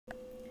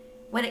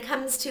When it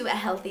comes to a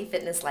healthy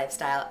fitness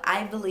lifestyle,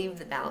 I believe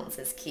that balance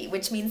is key,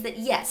 which means that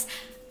yes,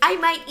 I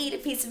might eat a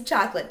piece of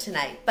chocolate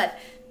tonight, but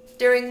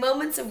during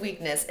moments of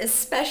weakness,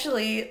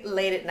 especially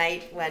late at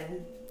night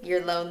when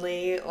you're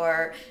lonely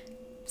or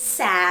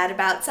sad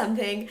about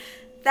something,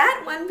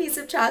 that one piece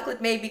of chocolate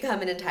may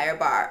become an entire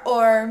bar,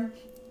 or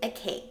a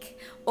cake,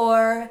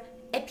 or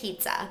a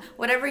pizza,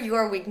 whatever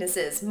your weakness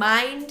is.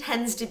 Mine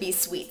tends to be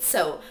sweet,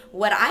 so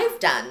what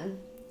I've done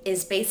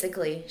is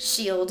basically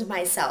shield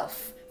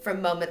myself from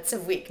moments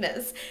of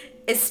weakness,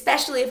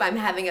 especially if I'm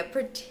having a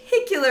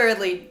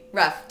particularly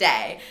rough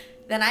day.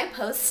 Then I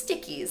post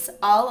stickies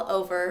all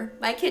over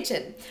my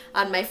kitchen,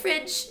 on my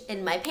fridge,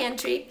 in my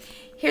pantry.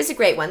 Here's a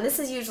great one. This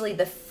is usually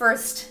the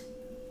first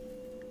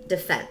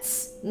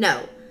defense.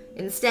 No.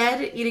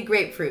 Instead, eat a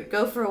grapefruit,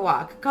 go for a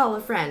walk, call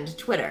a friend,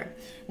 Twitter.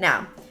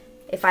 Now,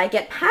 if I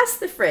get past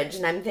the fridge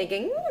and I'm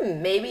thinking,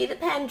 maybe the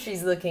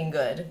pantry's looking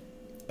good,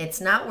 it's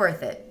not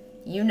worth it.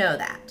 You know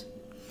that.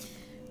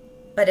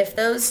 But if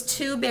those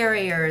two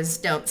barriers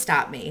don't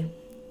stop me,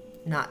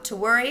 not to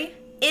worry,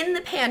 in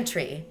the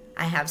pantry,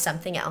 I have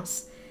something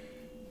else.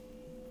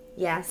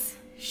 Yes,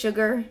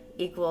 sugar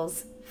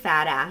equals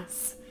fat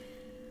ass.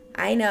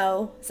 I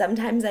know,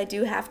 sometimes I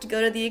do have to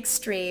go to the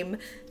extreme.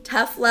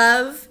 Tough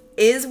love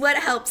is what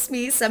helps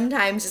me.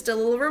 Sometimes just a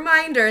little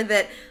reminder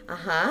that,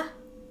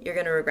 you're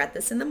gonna regret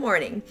this in the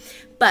morning.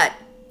 But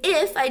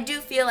if I do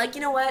feel like,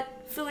 you know what,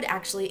 food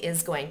actually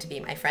is going to be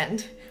my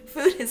friend.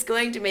 Food is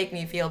going to make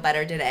me feel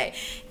better today.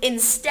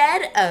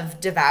 Instead of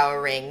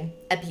devouring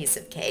a piece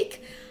of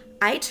cake,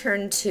 I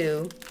turn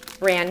to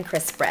bran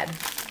crisp bread.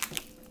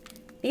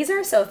 These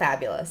are so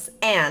fabulous,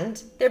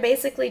 and they're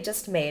basically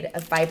just made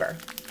of fiber.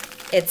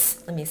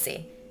 It's, let me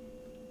see,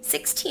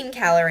 16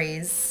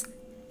 calories,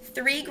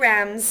 3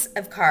 grams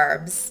of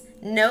carbs,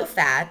 no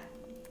fat,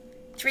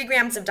 3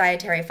 grams of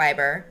dietary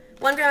fiber,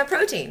 1 gram of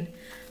protein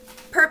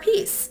per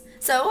piece.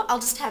 So I'll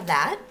just have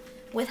that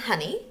with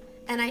honey,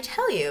 and I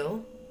tell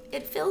you,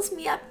 it fills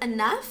me up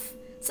enough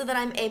so that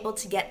I'm able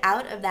to get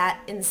out of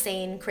that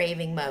insane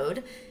craving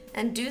mode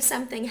and do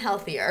something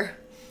healthier.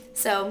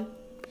 So,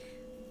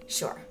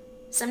 sure,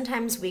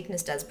 sometimes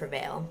weakness does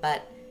prevail,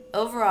 but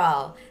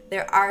overall,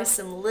 there are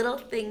some little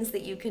things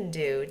that you can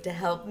do to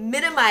help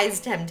minimize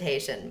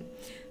temptation.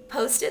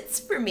 Post-its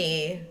for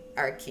me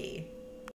are key.